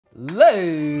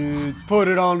Let's put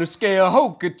it on the scale.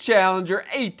 HOKA Challenger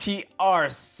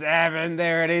ATR 7.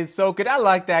 There it is. So good. I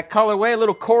like that colorway. A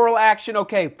little coral action.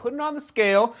 Okay, put it on the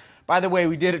scale. By the way,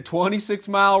 we did a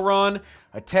 26-mile run,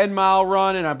 a 10-mile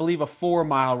run, and I believe a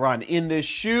 4-mile run in this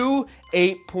shoe.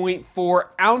 8.4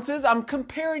 ounces. I'm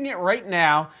comparing it right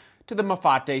now to the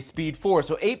Mafate Speed 4.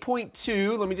 So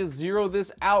 8.2. Let me just zero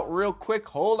this out real quick.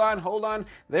 Hold on.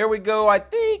 There we go. I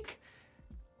think.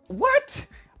 What?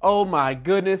 Oh my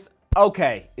goodness.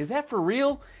 Okay, is that for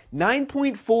real?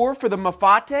 9.4 for the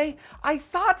Mafate? I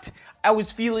thought I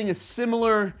was feeling a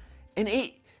similar,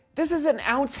 this is an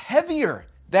ounce heavier.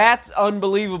 That's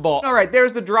unbelievable. All right,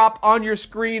 there's the drop on your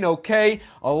screen, okay?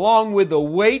 Along with the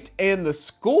weight and the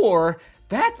score.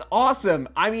 That's awesome.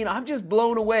 I mean, I'm just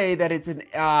blown away that it's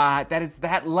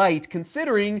that light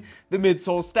considering the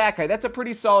midsole stack height. That's a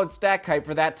pretty solid stack height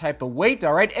for that type of weight.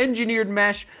 All right, engineered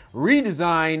mesh,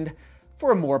 redesigned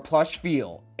for a more plush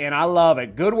feel. And I love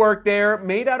it. Good work there.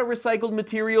 Made out of recycled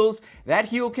materials. That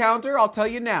heel counter, I'll tell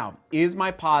you now, is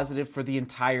my positive for the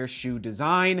entire shoe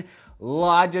design.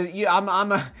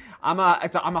 I'm a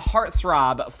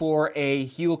heartthrob for a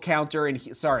heel counter and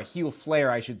heel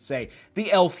flare, I should say.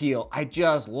 The elf heel, I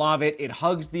just love it. It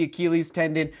hugs the Achilles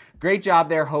tendon. Great job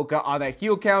there, HOKA, on that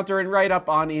heel counter and right up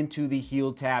on into the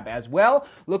heel tab as well.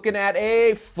 Looking at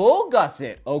a full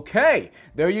gusset. Okay,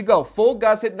 there you go, full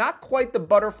gusset. Not quite the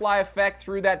butterfly effect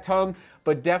through that tongue,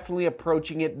 but definitely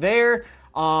approaching it there.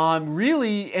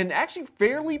 Really, and actually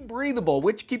fairly breathable,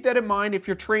 which keep that in mind if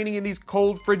you're training in these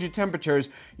cold, frigid temperatures.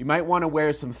 You might want to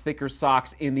wear some thicker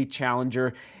socks in the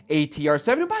Challenger ATR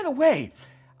 7. And by the way,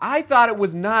 I thought it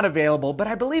was not available, but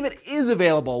I believe it is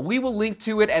available. We will link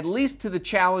to it, at least to the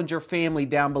Challenger family,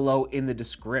 down below in the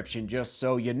description, just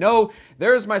so you know.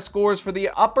 There's my scores for the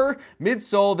upper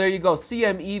midsole. There you go,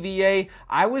 CMEVA.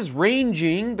 I was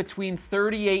ranging between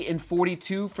 38 and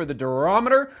 42 for the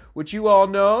durometer, which you all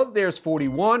know. There's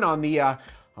 41 on the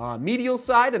medial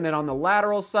side, and then on the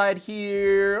lateral side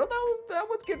here, that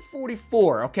one's getting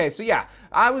 44. Okay, so yeah,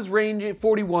 I was ranging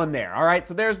 41 there. All right,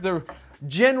 so there's the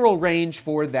general range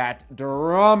for that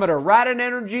durometer. Ride and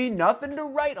energy, nothing to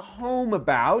write home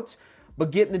about, but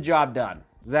getting the job done.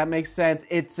 Does that make sense?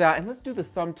 It's and let's do the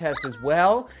thumb test as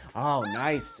well. Oh,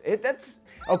 nice.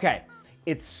 Okay.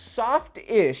 It's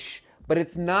soft-ish, but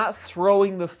it's not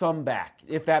throwing the thumb back,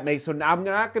 if that makes sense. So I'm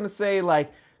not gonna say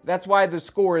like that's why the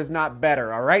score is not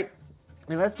better. All right.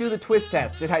 And let's do the twist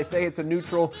test. Did I say it's a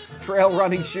neutral trail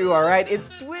running shoe? All right, it's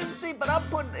twisting, but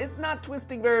it's not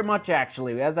twisting very much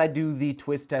actually as I do the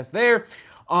twist test there.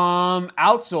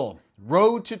 Outsole,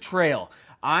 road to trail.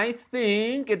 I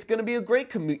think it's gonna be a great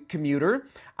commuter.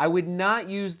 I would not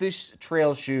use this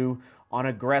trail shoe on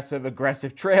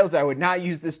aggressive trails. I would not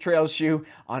use this trail shoe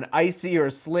on icy or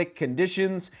slick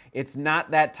conditions. It's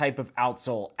not that type of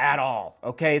outsole at all,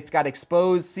 okay? It's got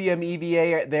exposed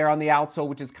CMEVA there on the outsole,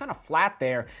 which is kind of flat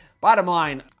there. Bottom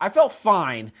line, I felt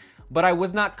fine, but I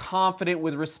was not confident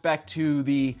with respect to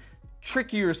the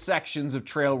trickier sections of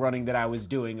trail running that I was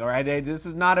doing, all right? This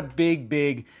is not a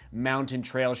big mountain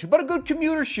trail shoe, but a good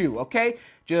commuter shoe, okay?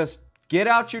 Just get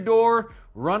out your door,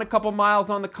 run a couple miles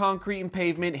on the concrete and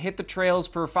pavement, hit the trails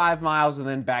for 5 miles, and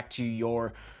then back to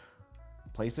your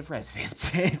place of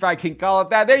residence, if I can call it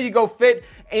that. There you go, fit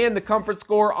and the comfort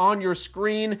score on your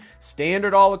screen.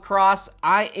 Standard all across.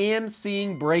 I am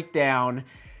seeing breakdown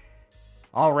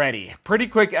already. Pretty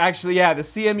quick, actually, yeah, the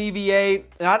CMEVA,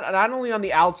 not only on the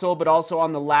outsole, but also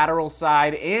on the lateral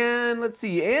side, and let's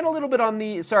see, and a little bit on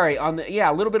the,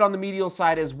 a little bit on the medial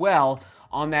side as well,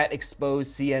 on that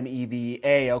exposed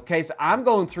CMEVA. Okay, so I'm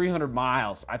going 300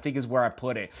 miles, I think is where I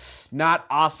put it. Not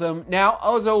awesome. Now,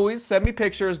 as always, send me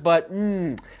pictures, but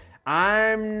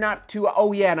I'm not too,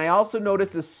 oh yeah, and I also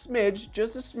noticed a smidge,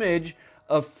 just a smidge,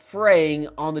 of fraying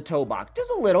on the toe box.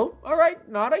 Just a little, all right,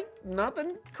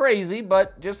 nothing crazy,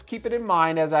 but just keep it in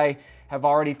mind as I have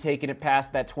already taken it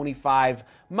past that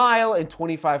 25-mile and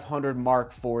 2,500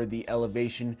 mark for the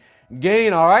elevation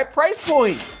gain. All right, price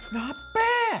point, not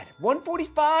bad.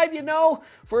 $145, you know,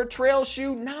 for a trail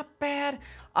shoe, not bad.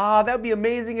 That would be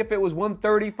amazing if it was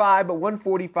 $135, but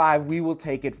 $145, we will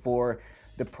take it for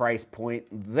the price point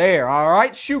there. All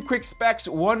right, shoe quick specs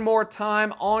one more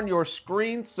time on your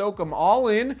screen. Soak them all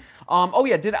in. Oh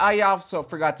yeah, I also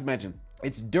forgot to mention,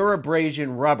 it's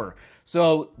Durabrasion rubber.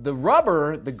 So the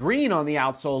rubber, the green on the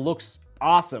outsole looks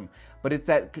awesome, but it's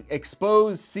that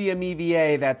exposed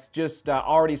CMEVA that's just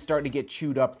already starting to get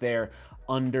chewed up there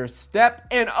under step.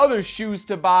 And other shoes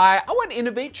to buy, I went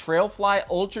Innovate Trailfly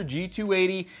Ultra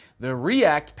G280, the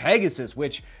React Pegasus,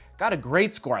 which got a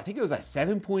great score. I think it was a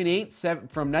 7.8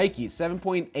 from Nike,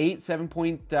 7.8,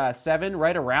 7.7,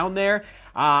 right around there.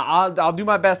 I'll do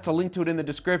my best to link to it in the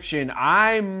description.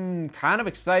 I'm kind of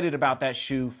excited about that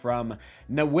shoe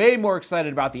way more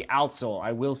excited about the outsole,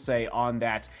 I will say, on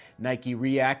that Nike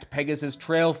React Pegasus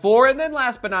Trail 4. And then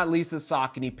last but not least, the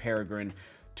Saucony Peregrine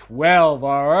 12.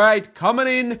 All right, coming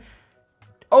in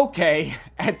okay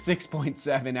at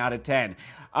 6.7 out of 10.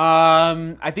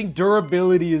 I think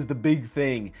durability is the big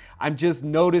thing. I'm just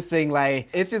noticing, like,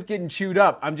 it's just getting chewed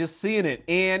up. I'm just seeing it.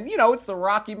 And, you know, it's the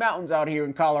Rocky Mountains out here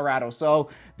in Colorado. So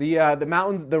the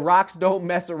mountains, the rocks don't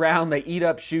mess around. They eat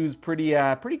up shoes pretty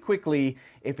quickly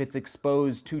if it's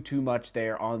exposed too much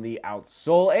there on the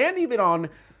outsole and even on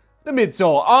the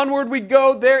midsole. Onward we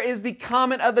go. There is the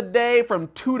comment of the day from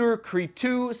Tudor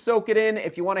Cretu. Soak it in.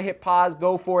 If you want to hit pause,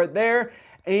 go for it there.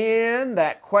 And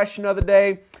that question of the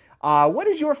day, what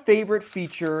is your favorite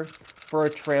feature for a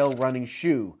trail running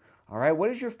shoe? All right, what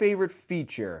is your favorite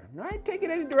feature? All right, take it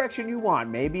any direction you want.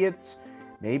 Maybe it's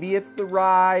the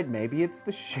ride, maybe it's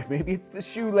the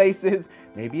shoelaces,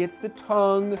 maybe it's the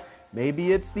tongue,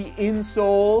 maybe it's the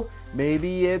insole,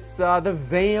 maybe it's the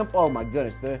vamp. Oh my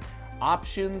goodness, the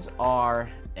options are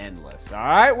endless. All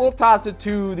right, we'll toss it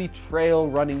to the trail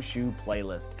running shoe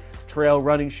playlist. Trail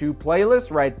running shoe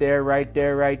playlist right there, right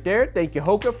there, right there. Thank you,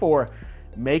 HOKA, for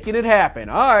making it happen.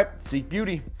 All right, seek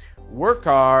beauty, work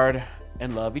hard,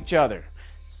 and love each other.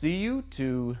 See you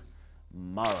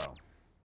tomorrow.